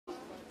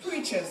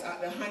preaches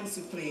at the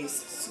Hansu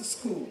Place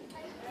School.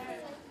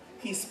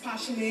 He's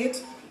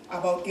passionate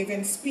about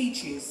giving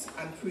speeches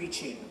and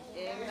preaching.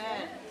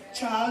 Amen.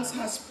 Charles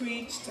has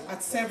preached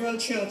at several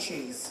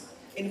churches,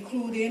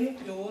 including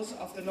those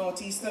of the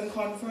Northeastern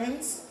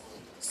Conference,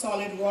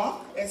 Solid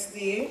Rock,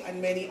 SDA,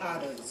 and many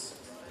others.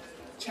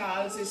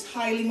 Charles is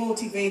highly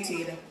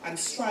motivated and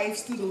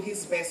strives to do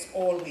his best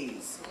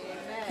always.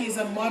 Amen. He is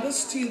a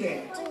modest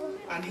student,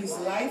 and his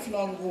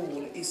lifelong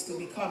goal is to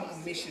become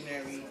a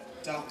missionary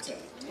doctor.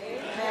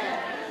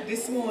 Amen.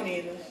 This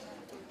morning,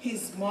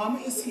 his mom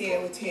is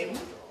here with him,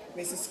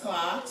 Mrs.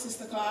 Clark.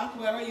 Sister Clark,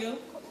 where are you?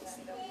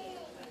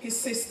 His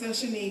sister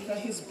Shanika,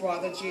 his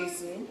brother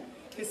Jason,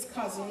 his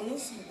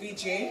cousins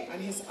Vijay,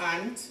 and his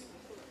aunt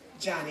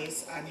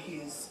Janice, and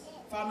his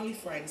family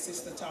friend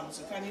Sister Tom.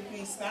 So can you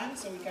please stand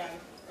so we can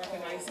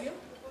recognize you?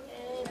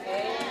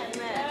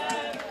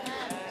 Amen.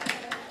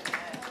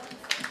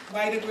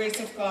 By the grace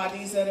of God,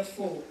 these are the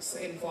folks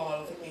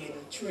involved in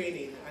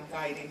training and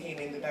guiding him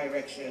in the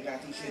direction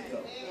that he should go.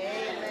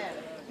 Amen.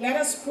 Let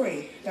us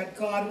pray that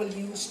God will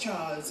use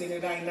Charles in a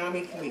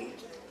dynamic way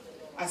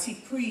as he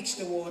preached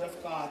the word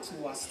of God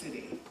to us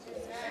today.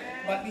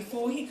 But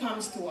before he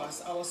comes to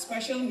us, our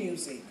special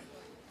music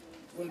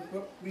will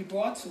be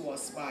brought to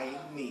us by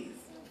Maeve.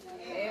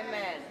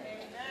 Amen.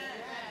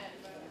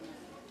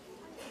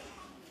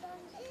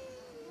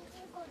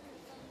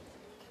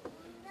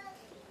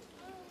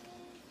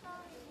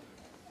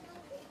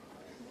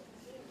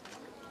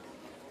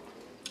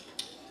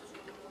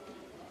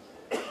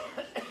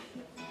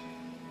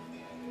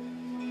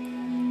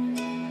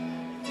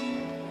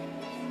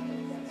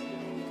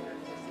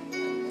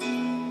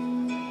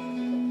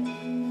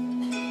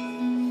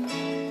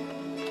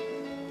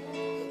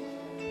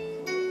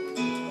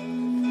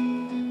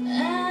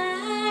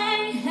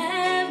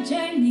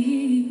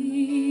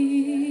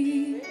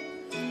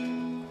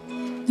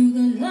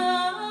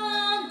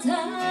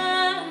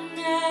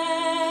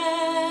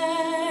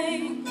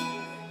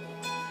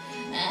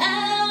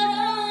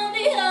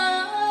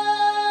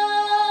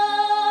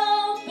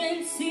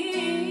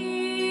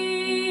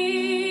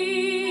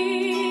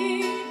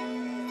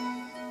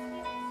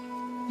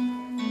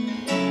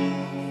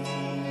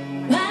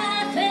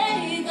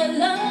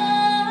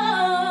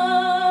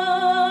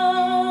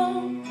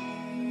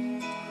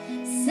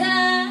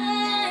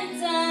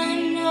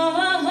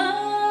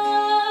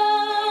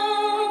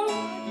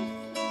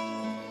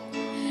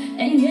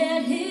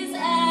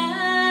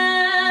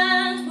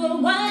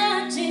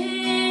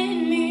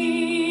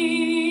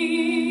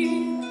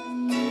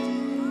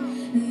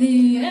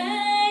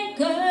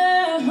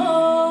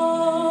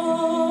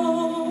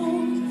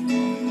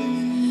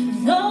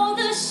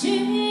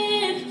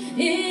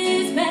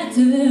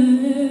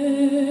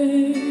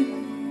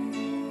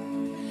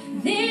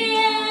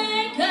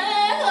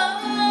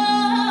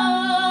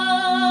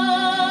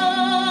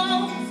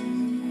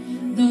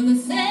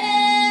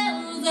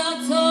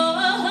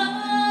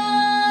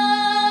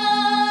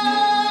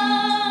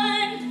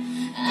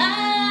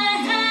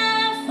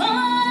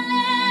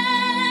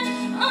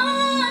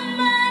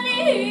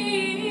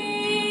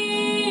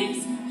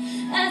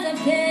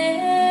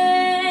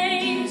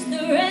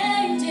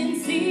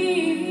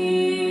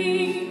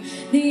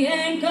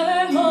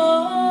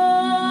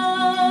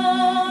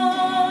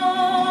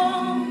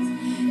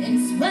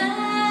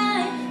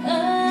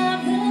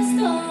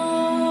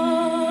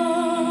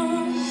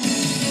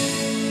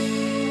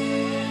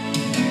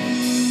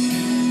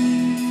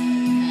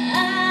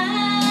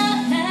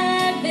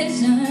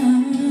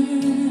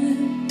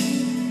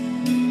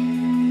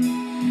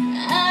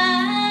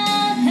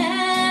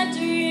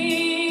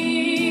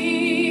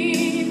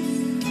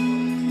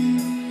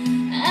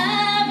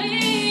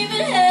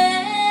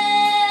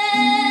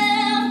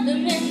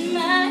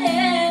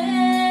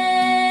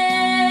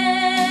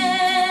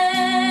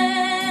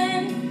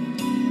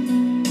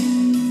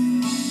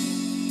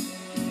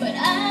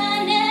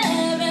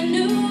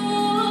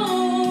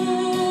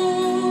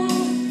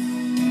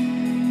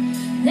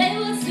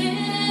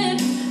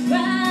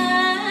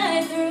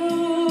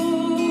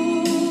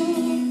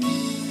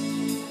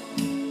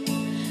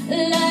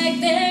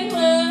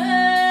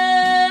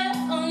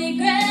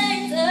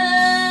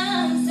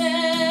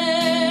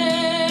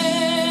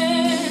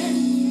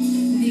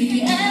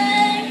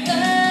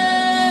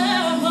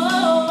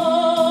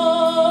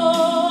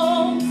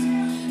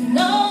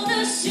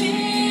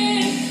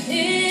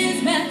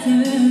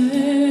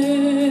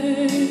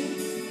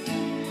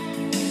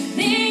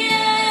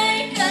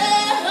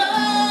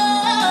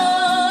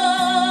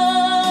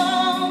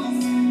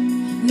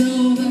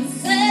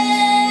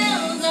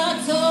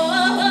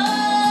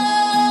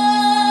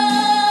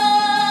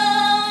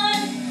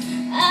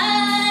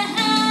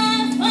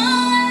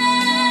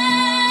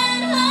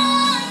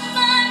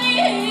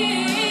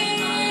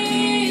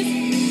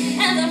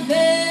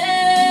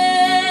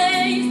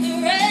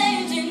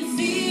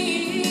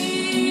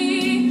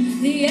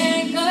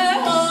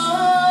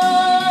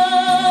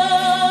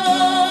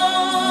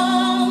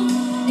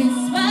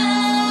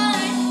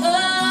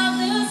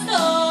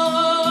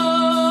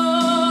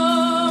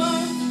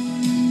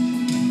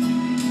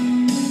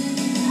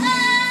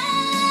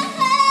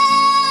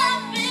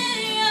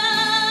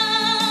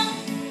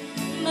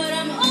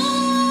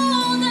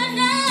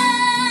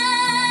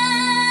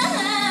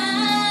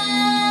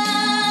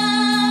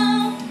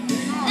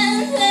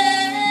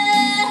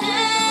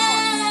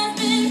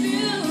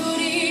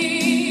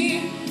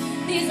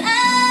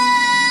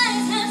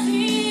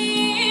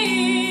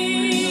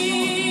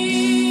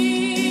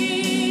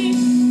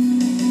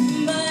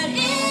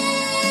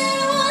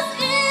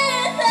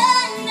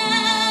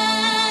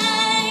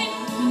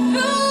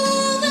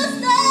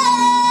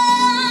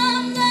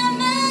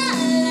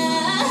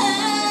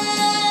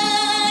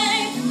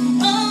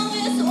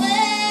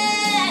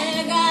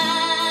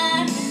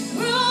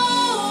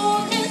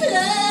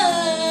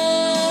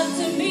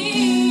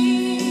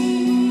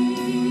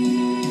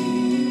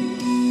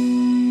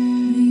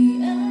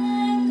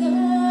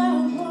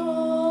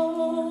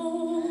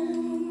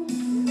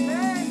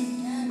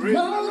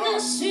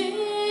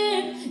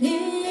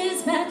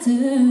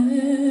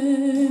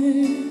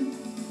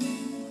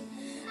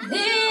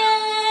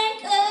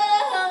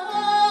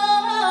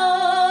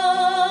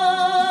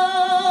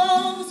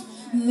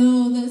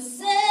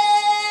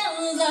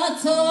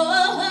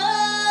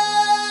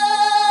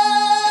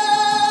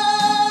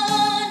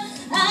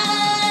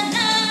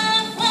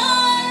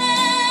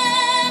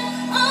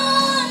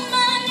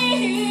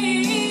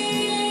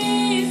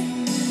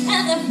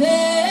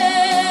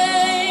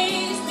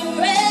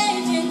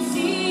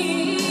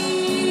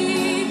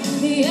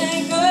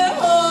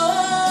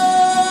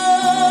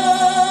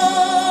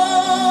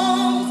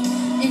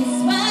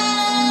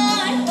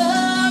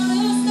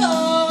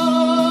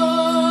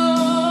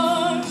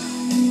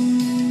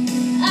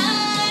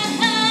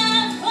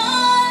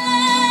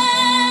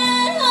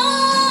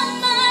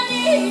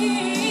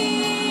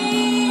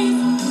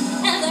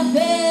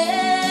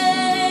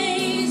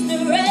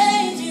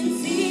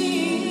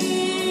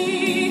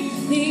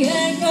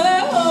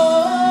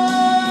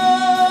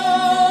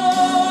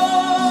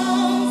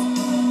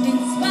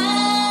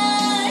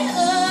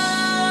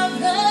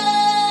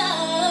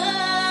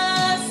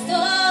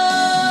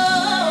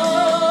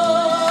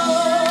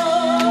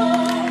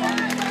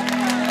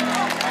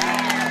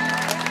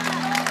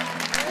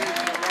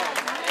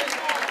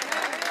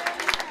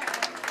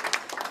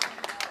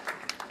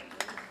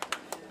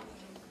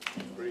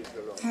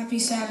 Happy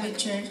Sabbath,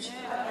 church.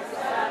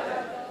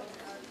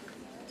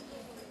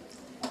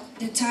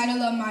 The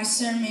title of my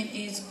sermon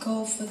is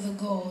Go for the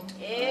Gold.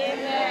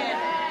 Amen.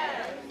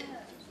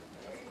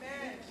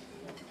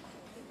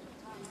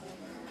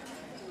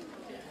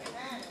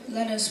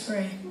 Let us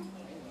pray.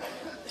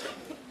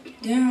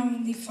 Dear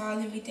Heavenly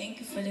Father, we thank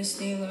you for this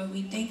day, Lord.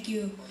 We thank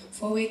you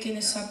for waking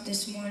us up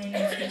this morning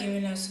and for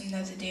giving us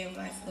another day of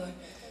life, Lord.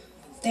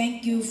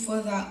 Thank you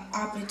for the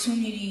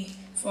opportunity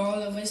for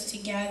all of us to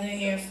gather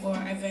here for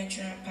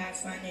Adventure and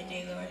Pathfinder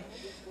Day, Lord.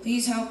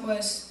 Please help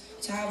us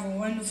to have a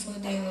wonderful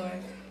day,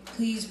 Lord.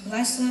 Please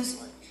bless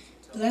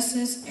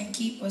us and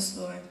keep us,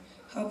 Lord.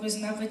 Help us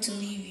never to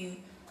leave you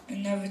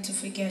and never to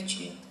forget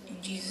you.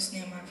 In Jesus'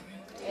 name I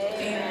pray.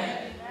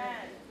 Amen.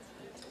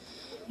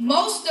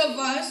 Most of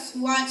us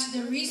watched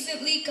the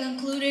recently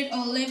concluded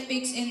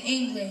Olympics in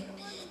England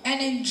and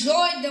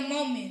enjoyed the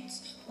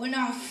moments when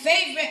our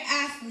favorite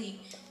athlete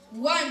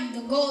won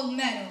the gold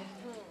medal.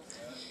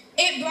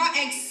 It brought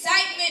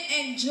excitement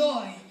and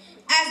joy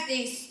as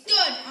they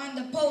stood on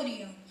the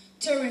podium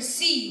to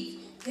receive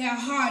their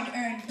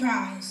hard-earned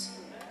prize.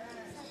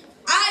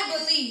 I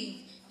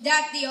believe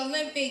that the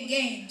Olympic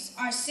Games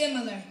are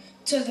similar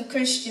to the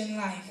Christian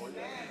life.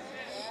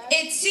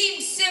 It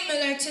seems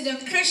similar to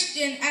the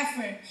Christian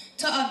effort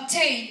to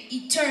obtain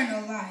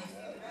eternal life,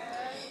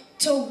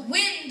 to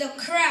win the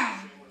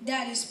crown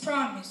that is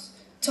promised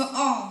to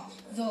all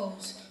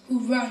those who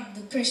run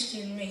the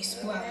Christian race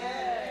well.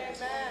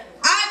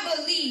 I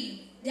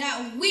believe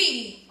that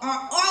we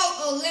are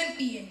all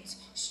Olympians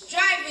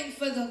striving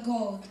for the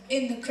gold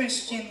in the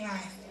Christian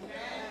life.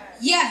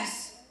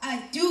 Yes,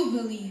 I do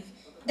believe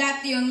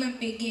that the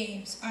Olympic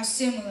Games are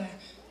similar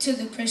to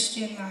the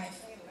Christian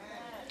life.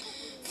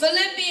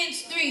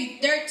 Philippians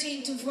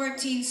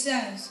 3:13-14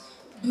 says,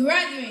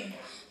 Brethren,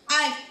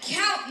 I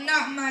count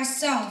not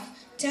myself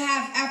to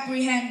have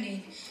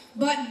apprehended,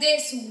 but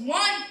this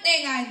one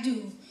thing I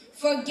do,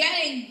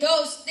 forgetting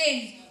those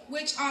things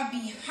which are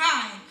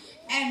behind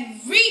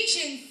and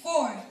reaching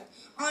forth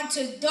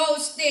unto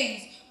those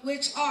things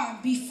which are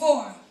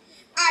before.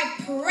 I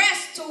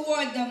press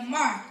toward the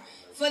mark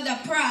for the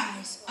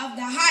prize of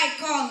the high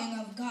calling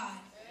of God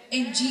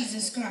in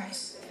Jesus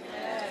Christ.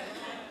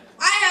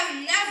 I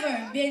have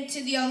never been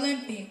to the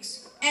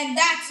Olympics, and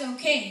that's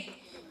okay,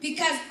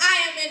 because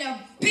I am in a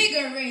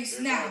bigger race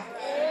now.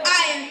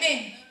 I am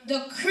in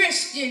the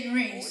Christian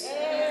race.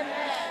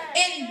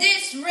 In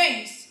this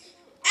race,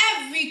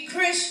 every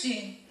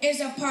Christian is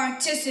a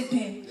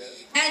participant,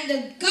 and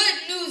the good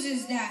news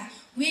is that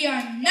we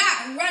are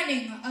not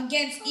running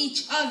against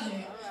each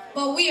other,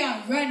 but we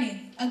are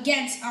running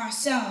against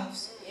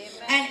ourselves.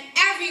 And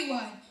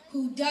everyone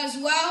who does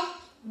well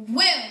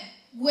will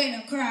win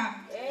a crown.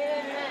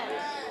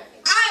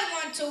 I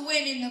want to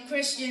win in the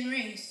Christian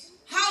race.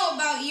 How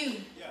about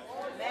you?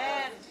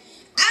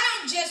 I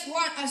don't just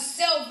want a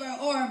silver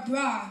or a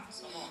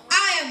bronze.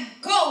 I am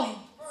going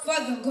for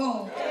the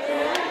gold.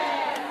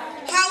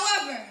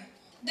 However,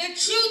 the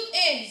truth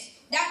is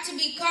that to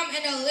become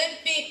an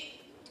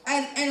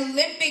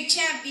Olympic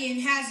champion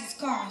has its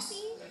cost.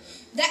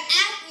 The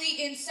athlete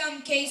in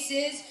some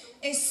cases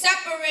is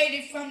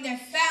separated from their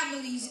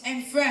families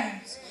and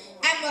friends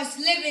and must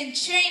live in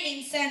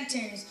training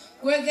centers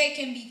where they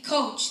can be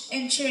coached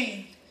and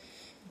trained.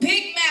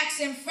 Big Macs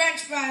and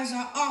French fries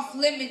are off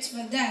limits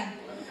for them.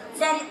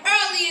 From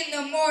early in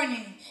the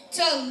morning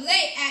till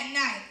late at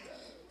night,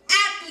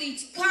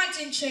 athletes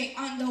concentrate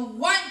on the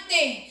one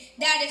thing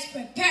that is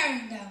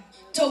preparing them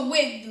to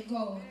win the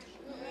gold.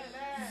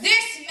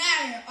 This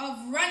matter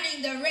of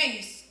running the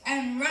race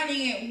and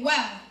running it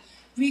well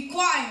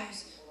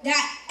requires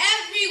that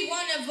every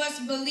one of us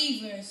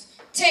believers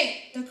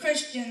take the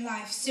Christian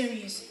life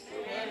seriously.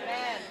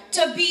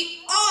 To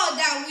be all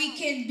that we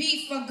can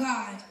be for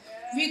God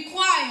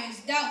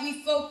requires that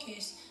we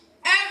focus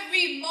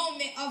every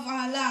moment of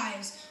our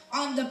lives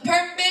on the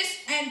purpose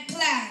and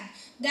plan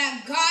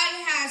that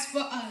God has for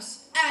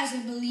us as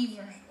a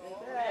believer.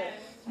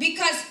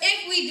 Because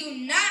if we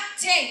do not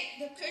take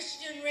the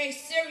Christian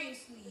race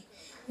seriously,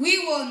 we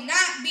will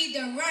not be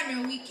the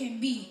runner we can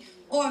be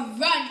or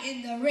run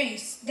in the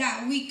race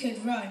that we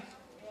could run.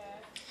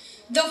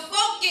 The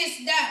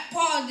focus that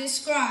Paul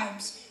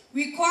describes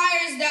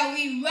requires that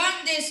we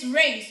run this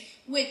race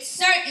with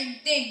certain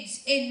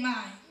things in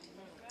mind.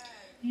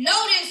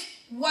 Notice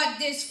what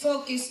this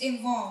focus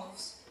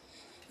involves.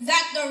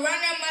 That the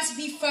runner must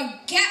be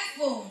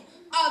forgetful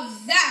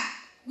of that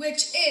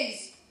which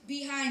is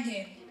behind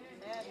him.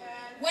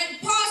 When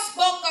Paul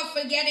spoke of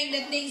forgetting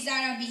the things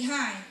that are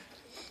behind,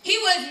 he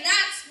was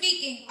not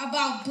speaking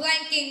about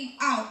blanking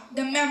out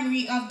the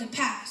memory of the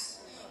past.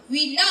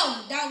 We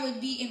know that would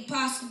be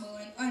impossible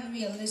and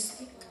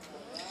unrealistic.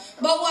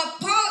 But what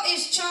Paul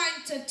is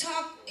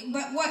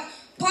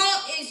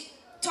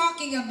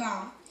talking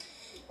about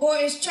or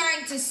is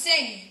trying to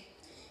say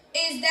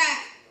is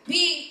that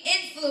being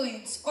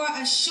influenced or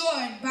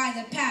assured by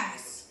the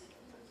past.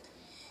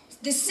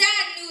 The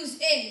sad news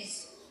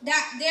is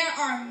that there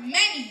are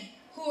many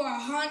who are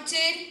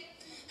haunted,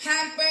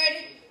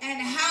 hampered,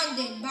 and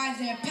hounded by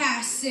their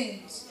past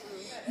sins.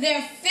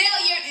 Their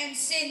failure and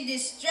sin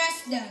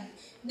distress them,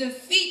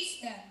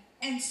 defeats them,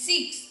 and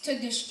seeks to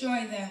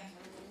destroy them.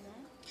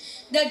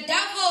 The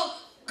devil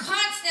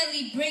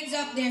constantly brings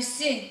up their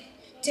sin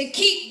to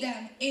keep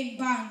them in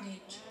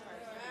bondage.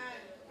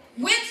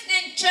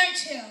 Winston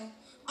Churchill,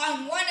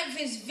 on one of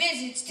his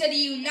visits to the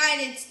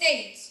United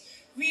States,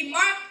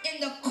 remarked in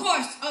the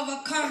course of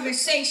a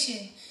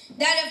conversation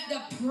that if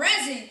the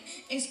present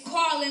is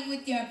quarreling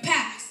with your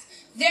past,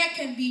 there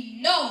can be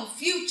no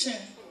future.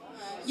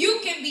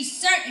 You can be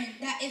certain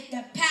that if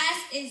the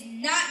past is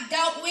not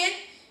dealt with,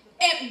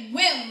 it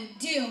will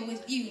deal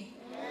with you.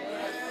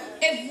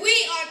 If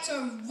we are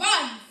to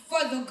run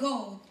for the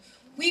goal,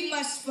 we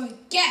must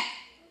forget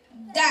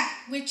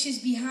that which is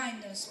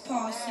behind us,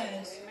 Paul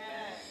says.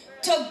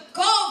 To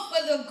go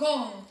for the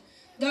goal,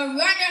 the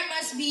runner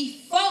must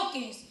be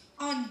focused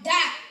on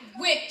that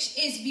which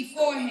is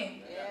before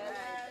him.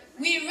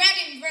 We read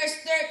in verse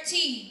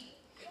 13,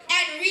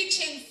 and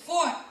reaching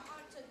forth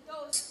unto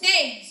those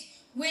things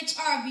which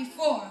are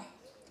before.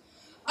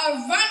 A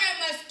runner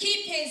must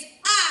keep his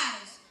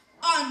eyes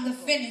on the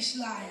finish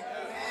line.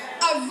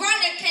 A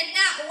runner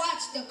cannot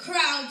watch the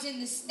crowds in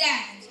the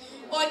stands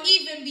or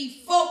even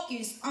be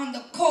focused on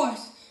the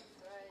course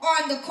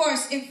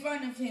in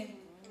front of him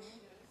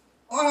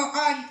or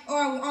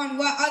on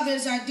what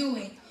others are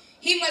doing.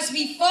 He must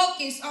be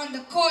focused on the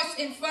course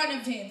in front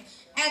of him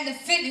and the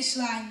finish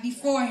line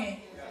before him.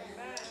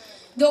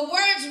 The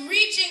words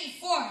reaching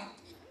forth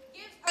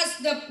give us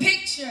the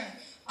picture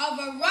of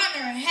a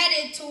runner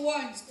headed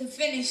towards the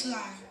finish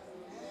line.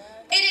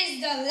 It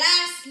is the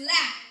last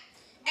lap,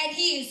 and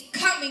he is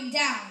coming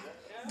down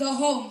the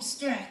home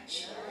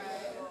stretch.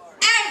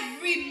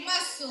 Every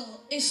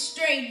muscle is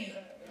straining.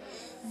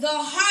 The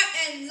heart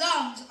and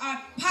lungs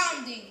are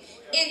pounding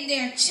in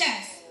their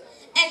chest,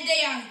 and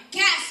they are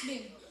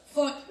gasping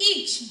for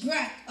each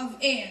breath of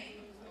air.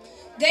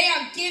 They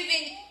are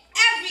giving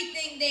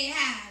everything they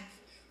have,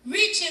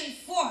 reaching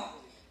forth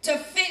to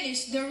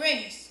finish the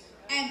race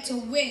and to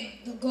win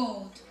the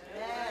gold.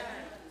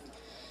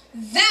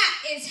 That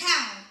is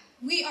how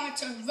we are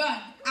to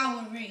run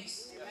our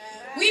race.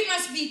 We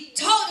must be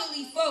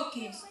totally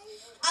focused,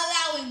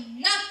 allowing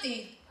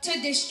nothing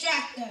to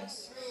distract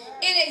us.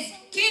 It is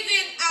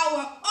giving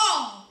our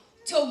all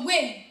to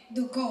win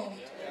the gold.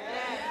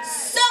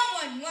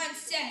 Someone once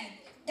said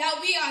that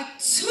we are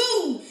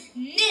too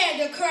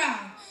near the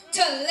crown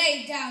to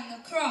lay down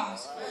the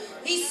cross.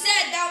 He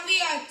said that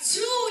we are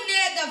too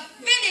near the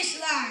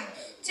finish line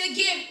to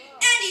give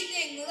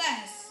anything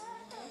less.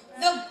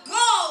 The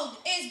gold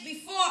is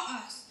before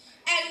us,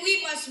 and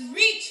we must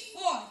reach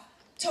forth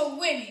to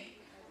win it.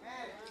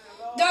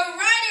 The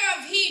writer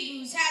of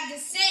Hebrews had the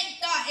same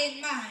thought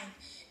in mind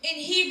in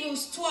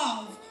Hebrews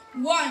 12,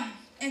 1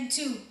 and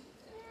 2.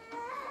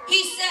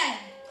 He said,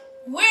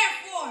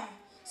 "Wherefore,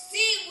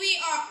 seeing we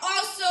are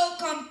also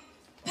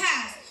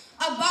compassed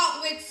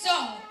about with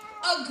so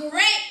a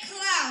great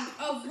cloud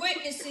of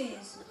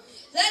witnesses,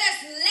 let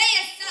us lay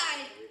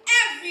aside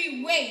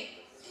every weight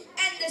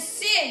and the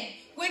sin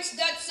which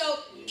doth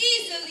so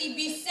easily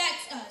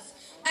besets us,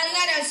 and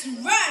let us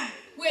run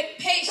with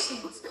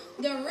patience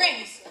the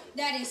race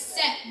that is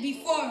set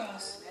before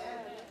us."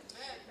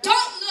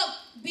 Don't look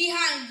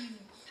behind you.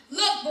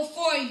 Look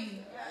before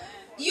you.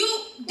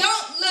 You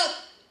don't look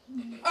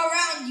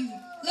around you.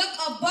 Look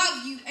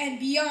above you and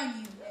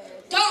beyond you.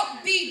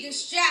 Don't be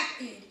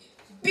distracted.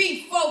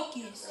 Be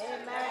focused.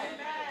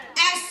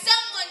 As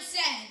someone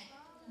said,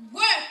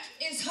 work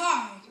is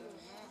hard.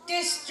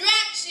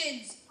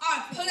 Distractions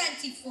are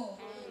plentiful.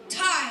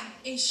 Time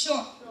is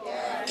short.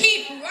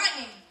 Keep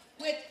running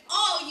with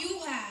all you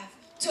have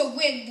to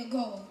win the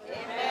goal.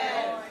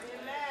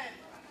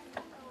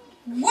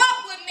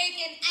 What would make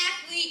an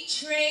athlete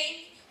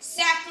train,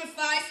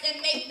 sacrifice,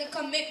 and make the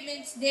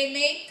commitments they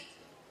make?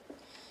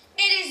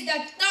 It is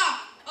the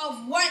thought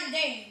of one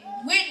day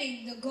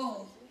winning the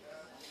goal.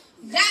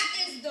 That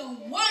is the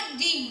one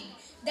deed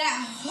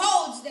that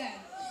holds them,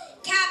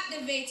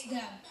 captivates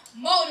them,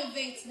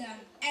 motivates them,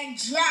 and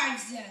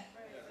drives them.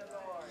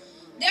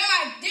 There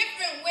are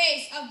different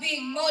ways of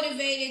being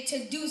motivated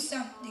to do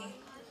something.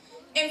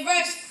 In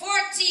verse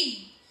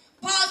 14,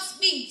 Paul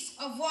speaks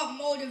of what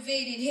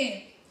motivated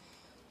him.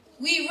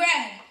 We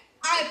read,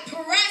 "I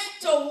press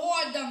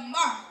toward the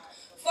mark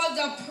for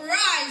the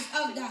prize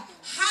of the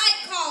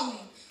high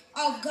calling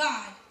of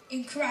God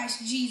in Christ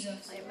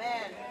Jesus."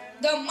 Amen.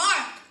 The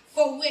mark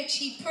for which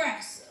he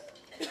pressed.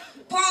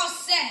 Paul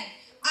said,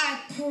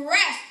 "I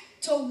press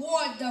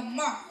toward the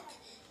mark."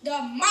 The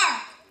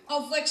mark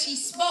of which he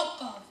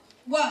spoke of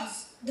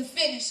was the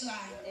finish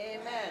line.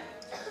 Amen.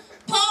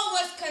 Paul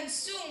was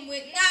consumed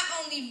with not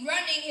only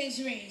running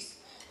his race,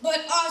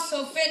 but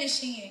also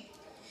finishing it.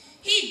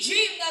 He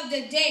dreamed of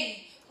the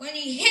day when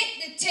he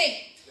hit the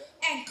tape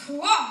and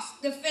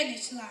crossed the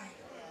finish line.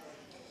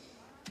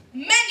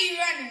 Many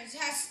runners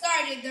have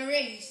started the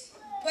race,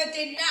 but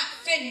did not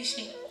finish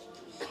it.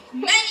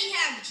 Many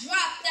have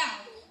dropped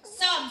out,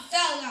 some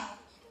fell out,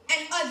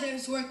 and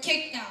others were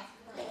kicked out.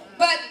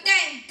 But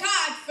thank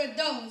God for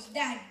those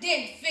that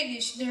did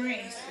finish the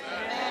race.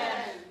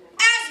 Amen.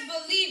 As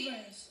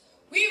believers,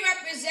 we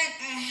represent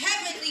a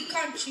heavenly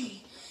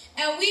country,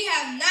 and we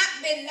have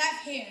not been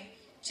left here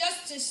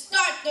just to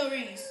start the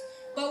race,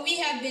 but we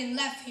have been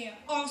left here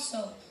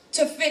also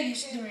to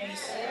finish the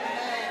race.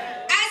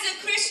 As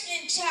a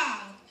Christian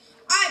child,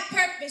 I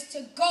purpose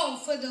to go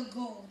for the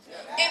gold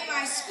in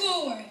my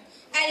schoolwork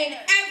and in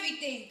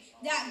everything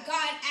that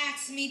God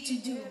asks me to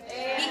do,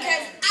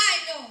 because I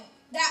know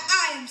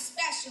that I am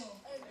special.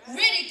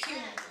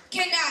 Ridicule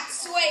cannot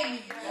sway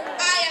me.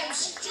 I am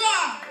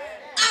strong.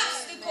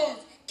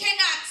 Obstacles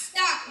cannot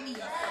stop me.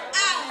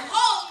 I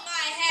hold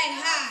my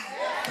head high,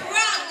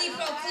 proudly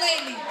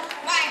proclaiming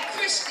my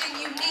Christian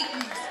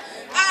uniqueness.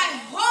 I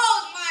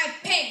hold my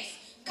pace,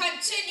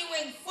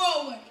 continuing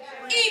forward,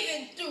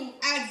 even through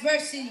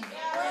adversity.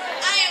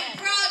 I am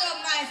proud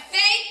of my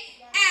faith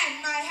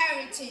and my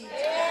heritage.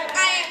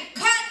 I am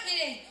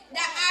confident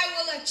that I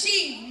will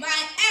achieve my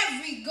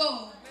every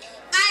goal.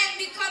 I am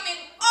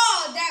becoming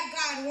all that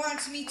God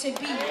wants me to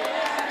be.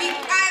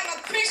 I am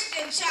a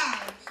Christian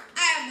child.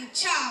 I am a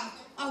child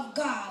of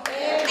God.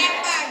 And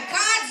by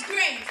God's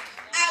grace,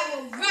 I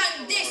will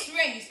run this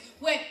race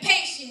with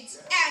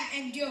patience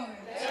and endurance.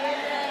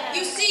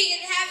 You see, in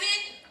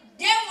heaven,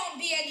 there won't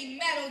be any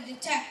metal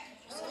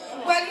detectors.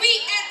 When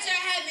we enter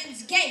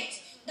heaven's gates,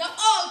 the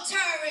old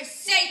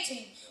terrorist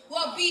Satan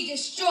will be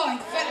destroyed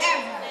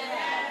forever.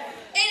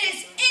 It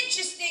is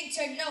interesting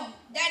to note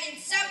that in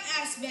some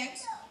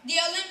aspects, the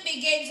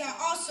Olympic Games are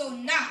also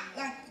not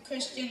like the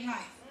Christian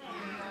life.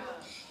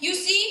 You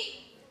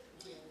see,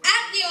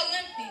 at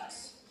the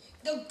Olympics,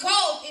 the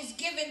gold is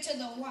given to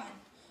the one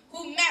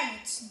who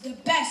merits the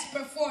best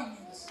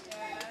performance.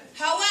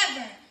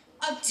 However,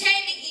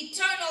 obtaining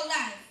eternal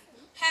life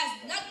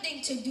has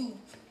nothing to do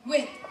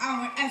with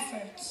our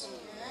efforts.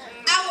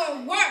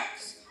 Our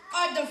works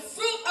are the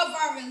fruit of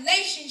our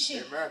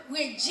relationship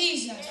with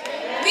Jesus.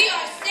 We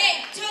are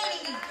saved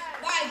totally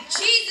by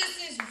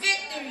Jesus'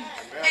 victory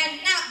and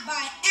not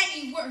by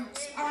any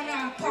works on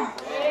our part.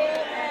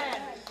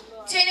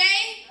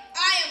 Today,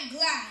 I am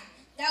glad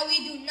that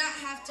we do not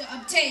have to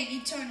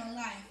obtain eternal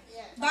life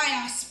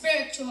by our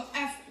spiritual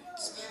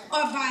efforts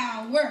or by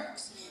our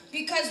works,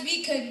 because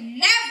we could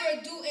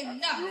never do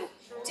enough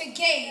to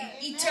gain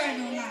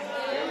eternal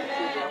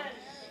life.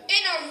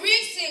 In a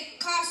recent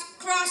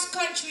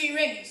cross-country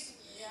race,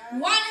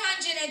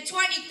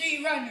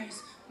 123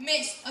 runners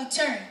missed a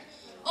turn.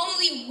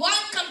 Only one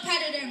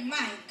competitor,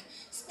 Mike,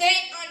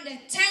 stayed on the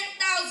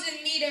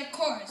 10,000-meter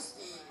course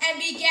and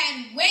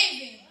began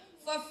waving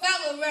for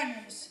fellow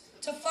runners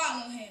to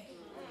follow him.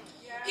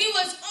 He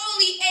was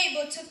only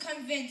able to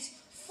convince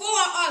 4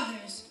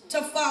 others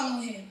to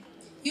follow him.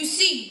 You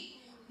see,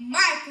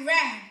 Mike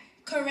ran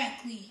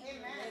correctly.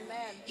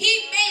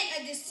 He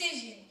made a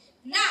decision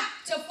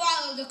not to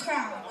follow the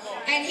crowd,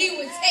 and he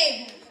was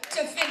able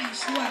to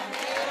finish well.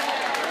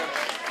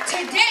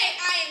 Today,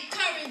 I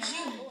encourage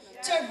you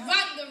to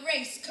run the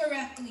race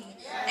correctly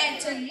and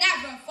to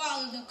never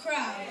follow the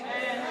crowd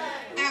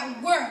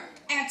at work,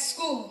 at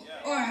school,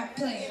 or at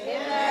play.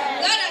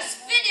 Let us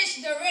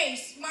finish the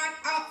race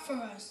marked out for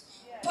us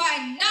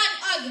by none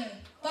other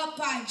but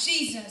by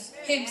Jesus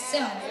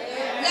himself.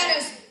 Let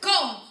us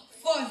go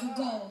for the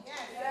goal.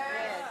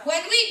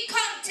 When we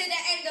come to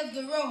the end of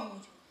the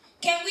road,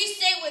 can we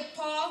say with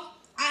Paul,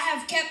 I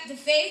have kept the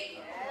faith?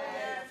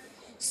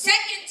 2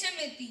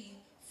 Timothy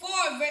 4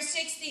 verse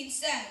 16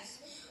 says,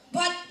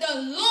 but the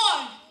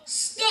Lord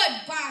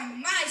stood by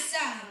my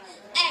side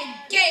and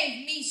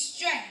gave me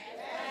strength.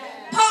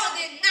 Paul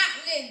did not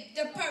live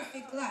the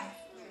perfect life,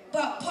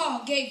 but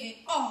Paul gave it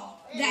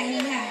all that he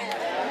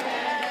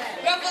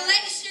had.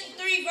 Revelation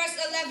 3 verse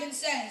 11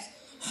 says,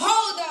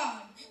 hold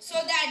on so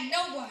that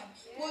no one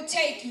will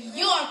take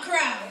your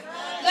crown.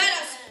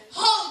 Let us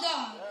hold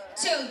on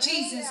till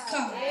Jesus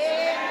comes.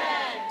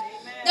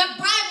 The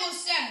Bible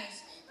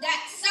says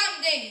that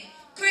someday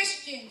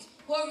Christians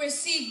will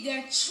receive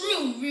their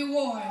true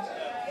reward.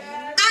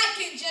 I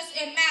can just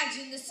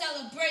imagine the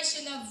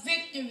celebration of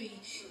victory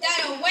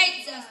that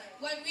awaits us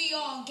when we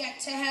all get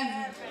to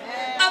heaven.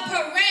 A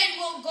parade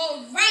will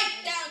go right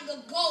down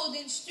the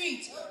golden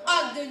streets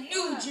of the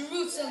New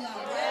Jerusalem,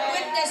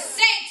 with the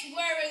saints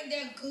wearing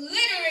their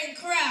glittering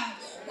crowns,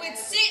 with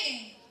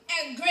singing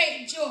and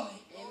great joy,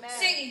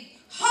 singing,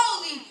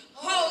 holy,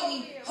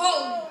 holy,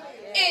 holy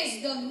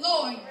is the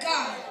Lord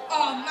God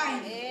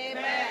Almighty.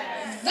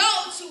 Amen.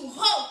 Those who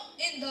hope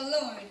in the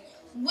Lord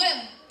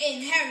will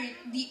inherit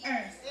the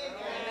earth.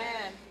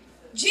 Amen.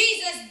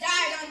 Jesus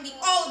died on the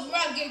old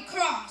rugged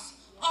cross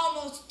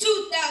almost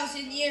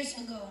 2,000 years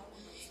ago.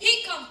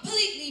 He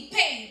completely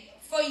paid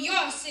for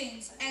your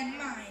sins and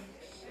mine.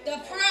 The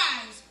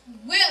prize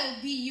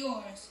will be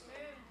yours.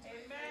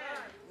 Amen.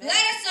 Let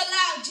us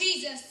allow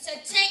Jesus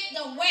to take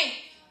the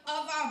weight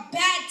of our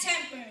bad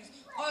tempers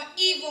or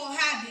evil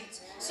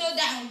habits so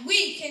that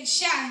we can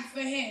shine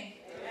for him.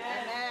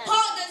 Amen.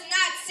 Paul does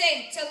not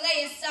say to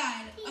lay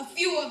aside a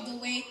few of the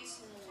weights,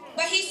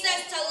 but he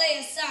says to lay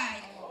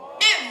aside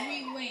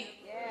every weight.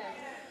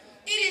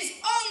 It is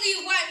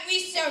only when we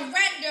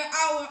surrender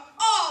our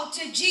all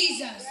to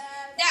Jesus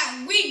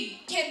that we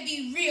can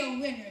be real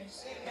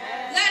winners.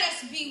 Let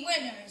us be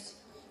winners.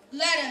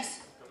 Let us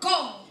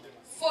go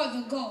for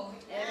the gold.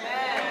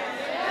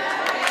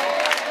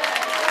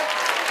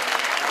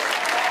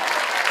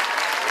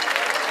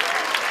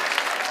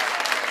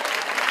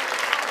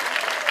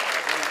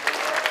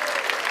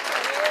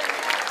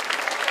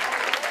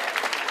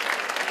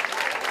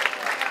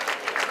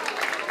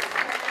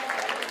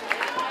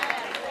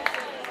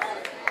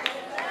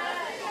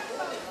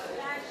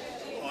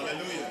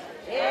 Hallelujah.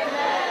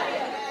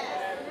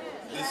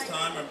 This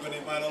time I'm going to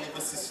invite all of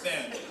us to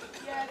stand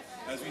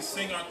as we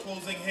sing our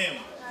closing hymn,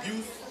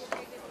 Youth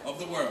of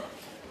the World.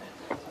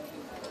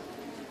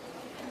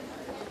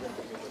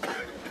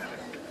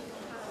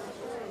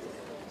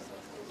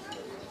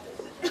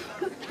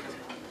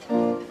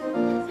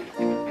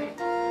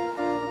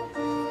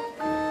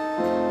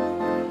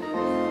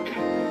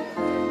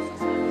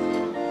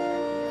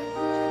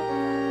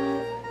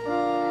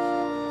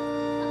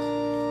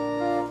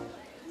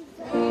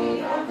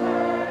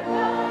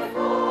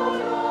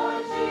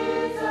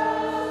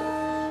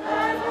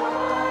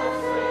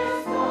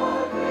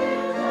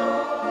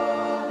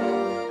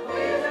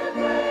 We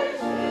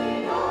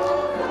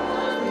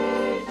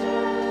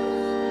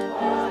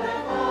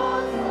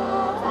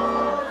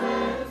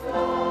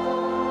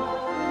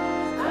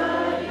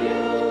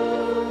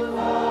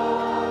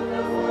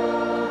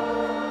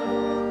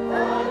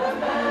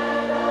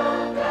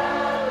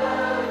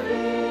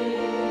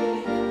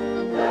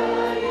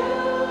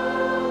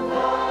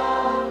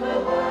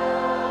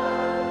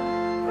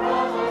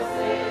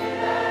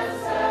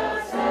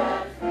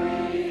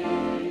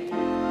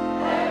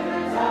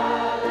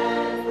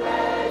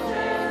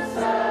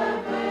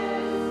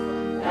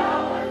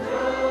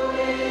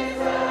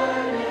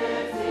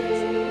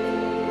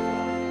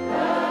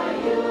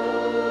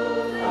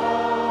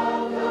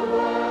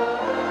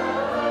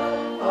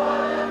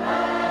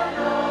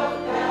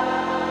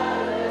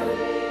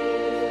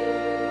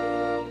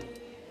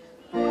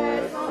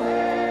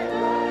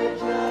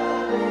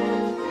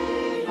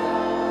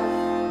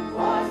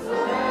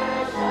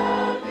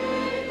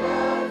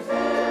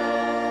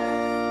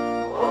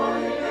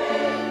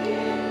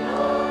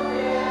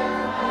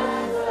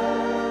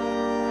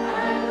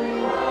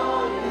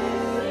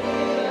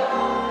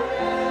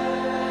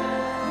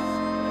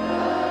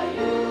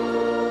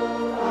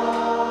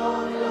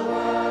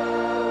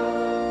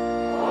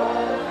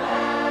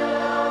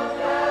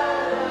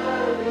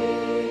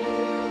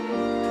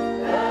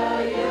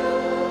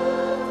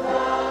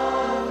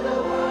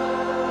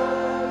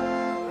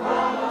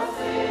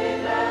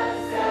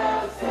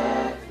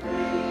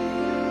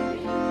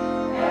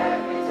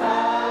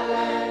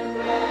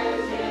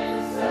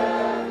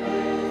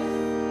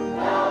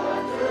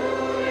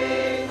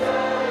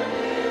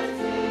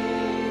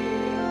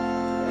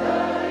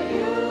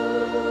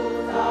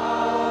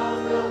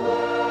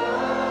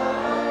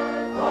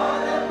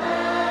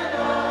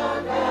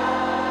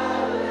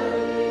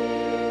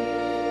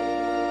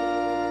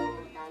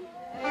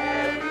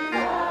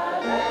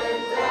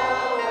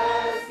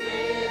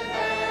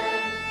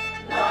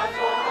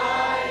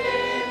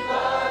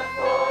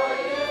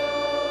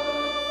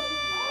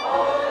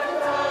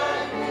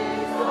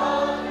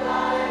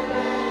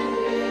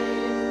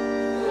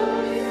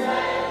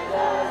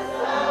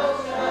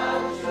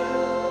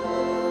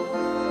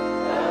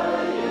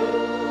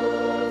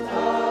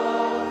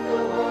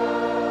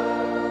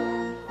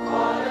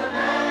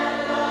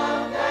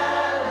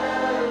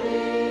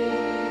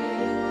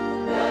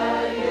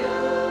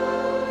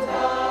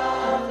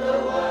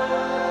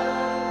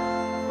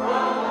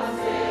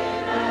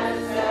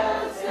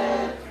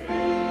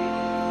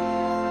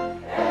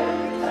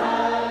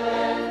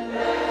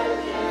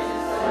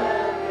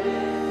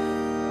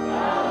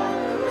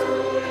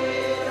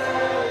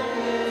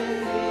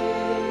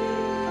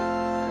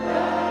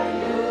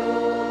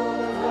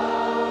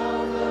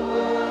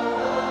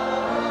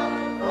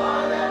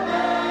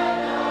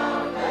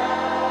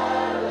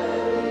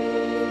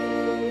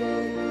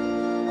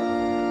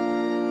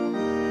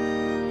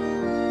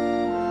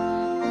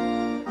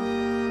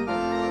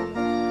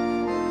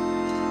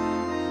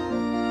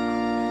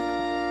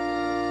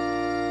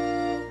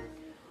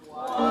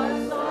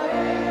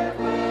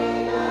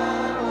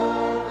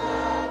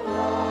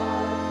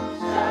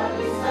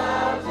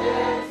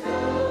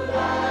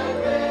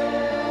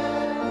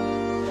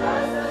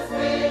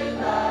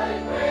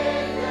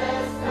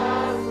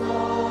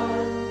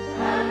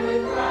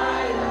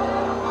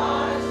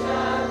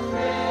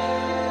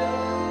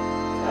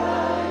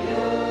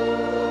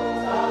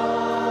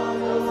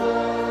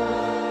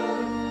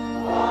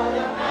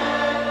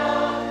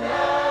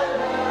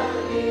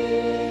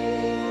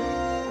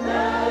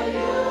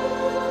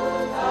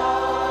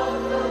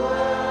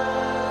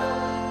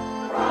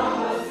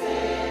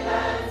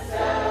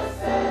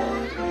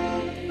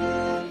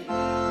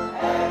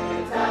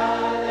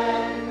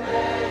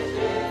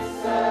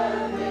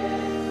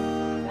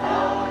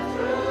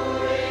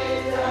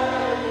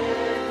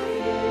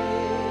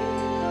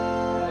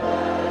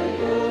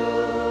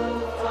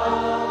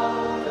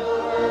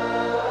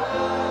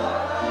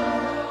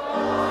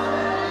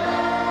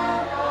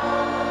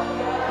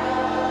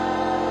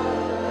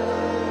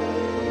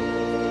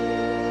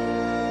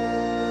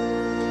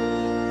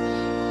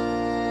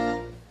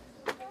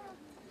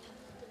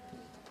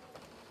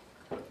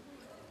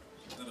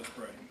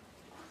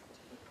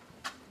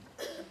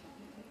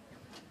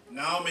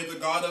Now may the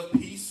God of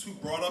peace, who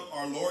brought up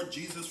our Lord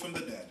Jesus from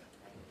the dead,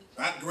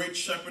 that great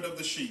shepherd of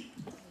the sheep,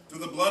 through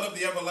the blood of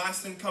the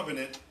everlasting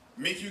covenant,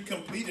 make you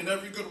complete in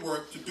every good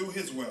work to do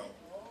his will,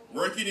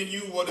 working in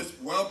you what is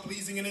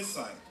well-pleasing in his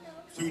sight,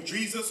 through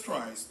Jesus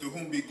Christ, to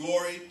whom be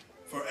glory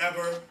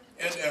forever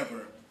and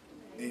ever.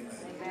 Amen.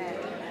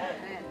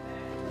 Amen.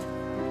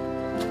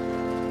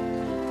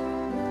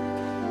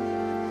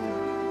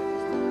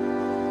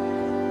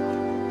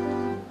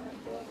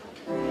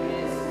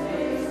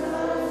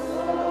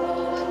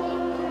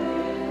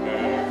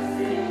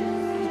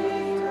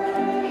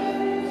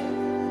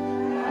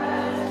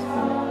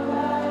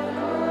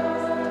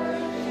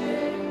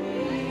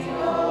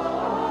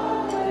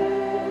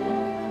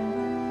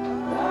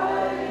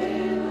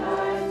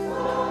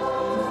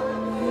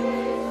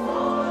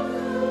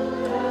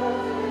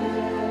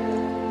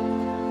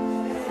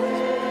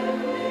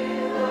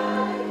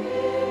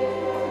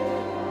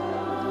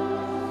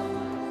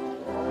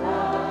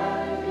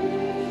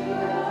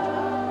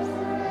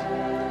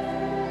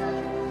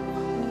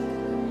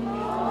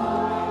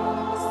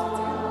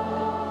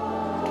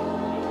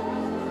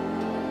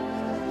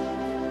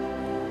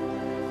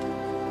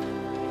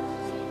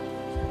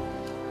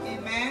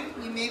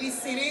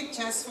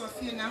 Just for a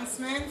few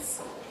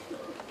announcements.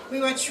 We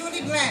were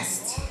truly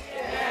blessed.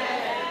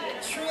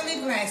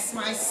 Truly blessed.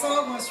 My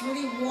soul was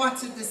really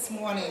watered this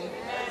morning.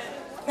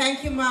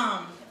 Thank you,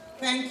 Mom.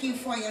 Thank you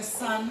for your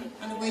son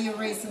and the way you're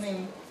raising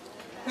him.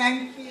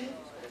 Thank you,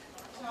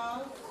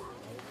 Charles.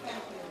 Thank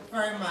you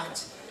very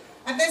much.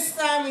 At this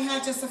time, we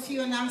have just a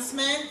few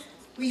announcements.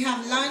 We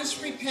have lunch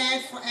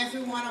prepared for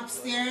everyone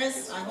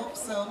upstairs. I hope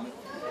so.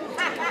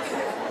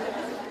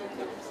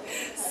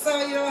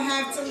 So you don't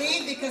have to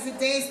leave because the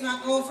day is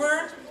not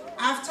over.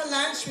 After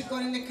lunch, we're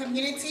going in the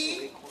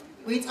community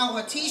with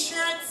our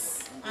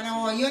t-shirts and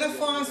our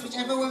uniforms,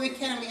 whichever way we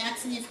can. We're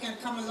asking you if you can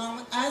come along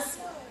with us.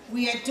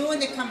 We are doing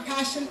the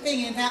compassion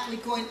thing in that we're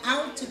going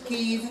out to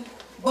give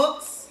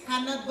books,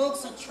 handout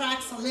books or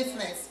tracts or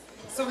leaflets.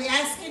 So we're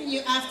asking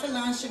you after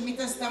lunch to meet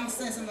us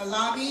downstairs in the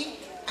lobby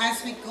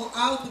as we go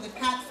out with the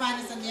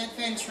Pathfinders and the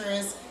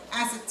Adventurers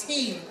as a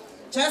team,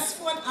 just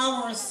for an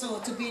hour or so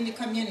to be in the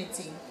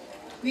community.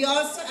 We're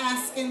also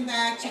asking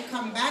that you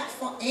come back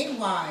for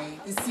AY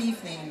this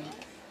evening.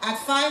 At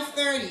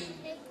 5:30,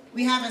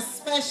 we have a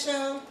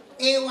special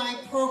AY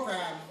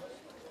program.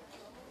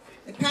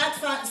 The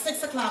Pathfinder,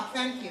 6 o'clock,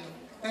 thank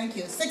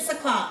you, 6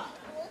 o'clock.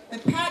 The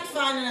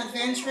Pathfinder and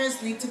Adventurers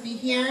need to be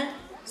here,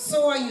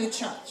 so are you,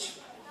 church.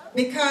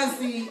 Because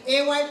the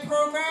AY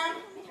program,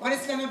 what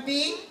it's going to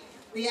be,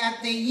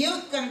 the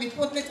youth going to be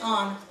putting it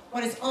on,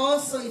 but it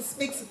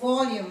speaks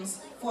volumes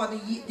for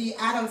the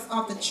adults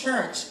of the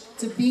church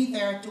to be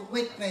there to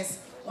witness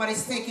what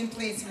is taking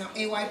place in our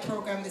AY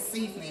program this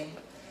evening.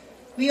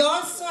 We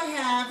also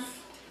have,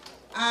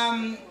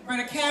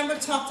 Brother Campbell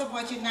talked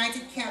about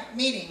United Camp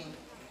meeting,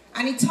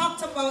 and he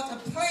talked about a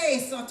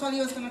play, so I told you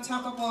he was going to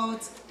talk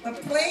about the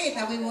play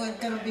that we were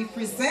going to be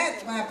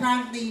present, but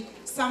apparently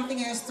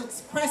something else took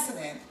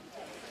precedent.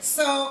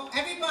 So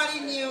everybody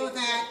knew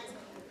that.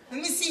 Let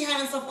me see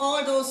hands of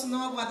all those who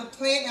know about the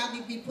play that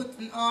will be put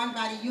on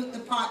by the youth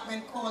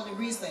department called The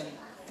Reason.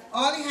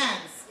 All the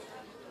hands.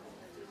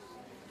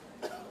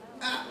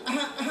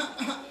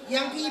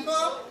 Young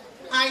people,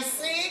 I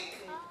seek,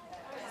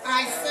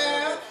 I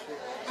serve,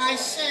 I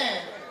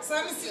share. So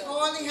let me see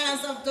all the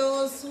hands of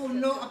those who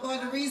know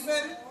about The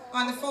Reason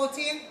on the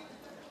 14th.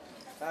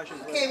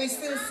 Okay, we're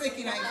still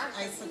seeking,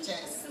 I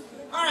suggest.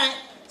 All right,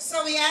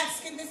 so we're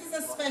asking, this is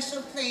a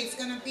special play. It's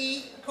going to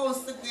be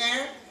posted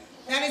there.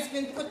 That has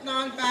been put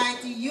on by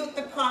the youth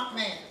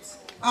department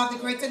of the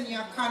Greater New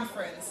York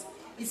Conference.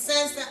 It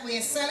says that we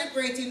are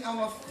celebrating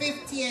our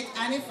 50th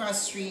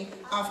anniversary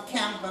of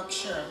Camp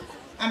Buckshire.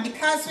 And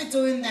because we're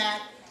doing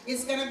that,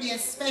 it's going to be a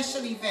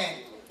special event.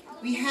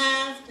 We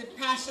have the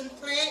passion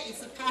play.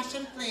 It's a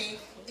passion play.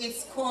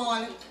 It's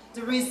called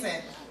The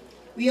Reason.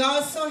 We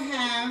also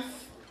have,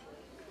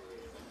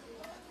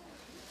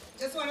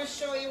 just want to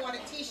show you what a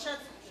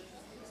t-shirt's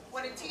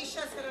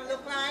going to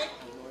look like.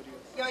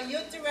 Your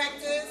youth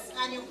directors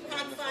and your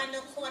Pathfinder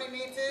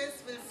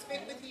coordinators will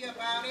speak with you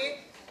about it.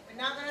 We're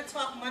not going to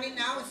talk money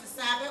now, it's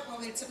a Sabbath, but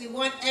we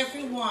want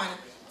everyone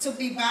to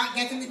be back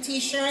getting the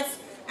t-shirts,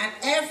 and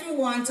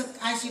everyone, to,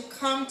 as you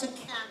come to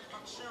Camp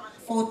Buckshire on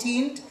the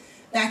 14th,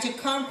 that you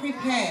come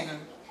prepared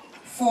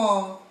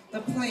for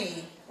the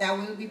play that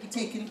will be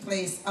taking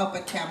place up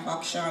at Camp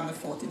Buckshire on the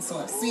 14th. So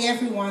I see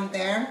everyone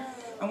there.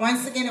 And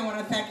once again, I want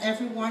to thank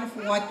everyone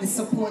for the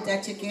support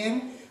that you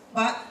give.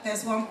 But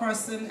there's one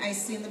person I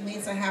see in the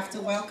midst I have to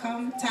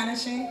welcome,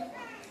 Tanashe.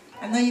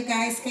 I know you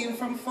guys came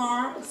from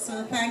far,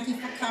 so thank you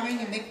for coming.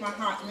 You make my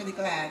heart really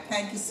glad.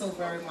 Thank you so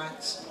very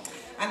much.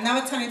 And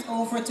now I turn it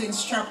over to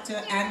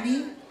instructor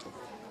Andy.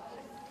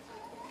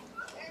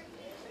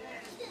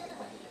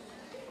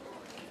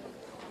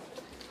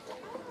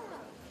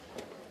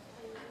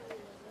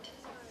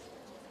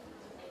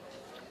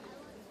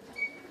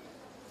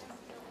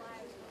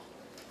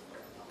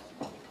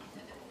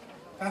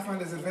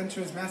 Pathfinders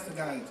Adventurers Master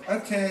Guide.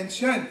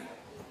 Attention!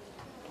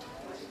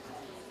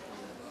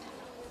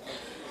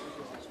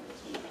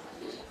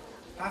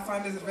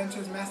 Pathfinders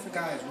Adventures Master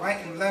Guides,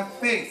 right and left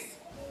face.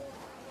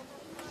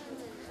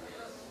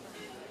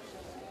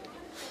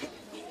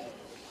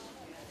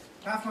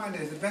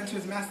 Pathfinders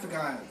Adventures Master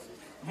Guides,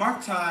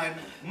 mark time,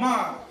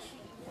 march.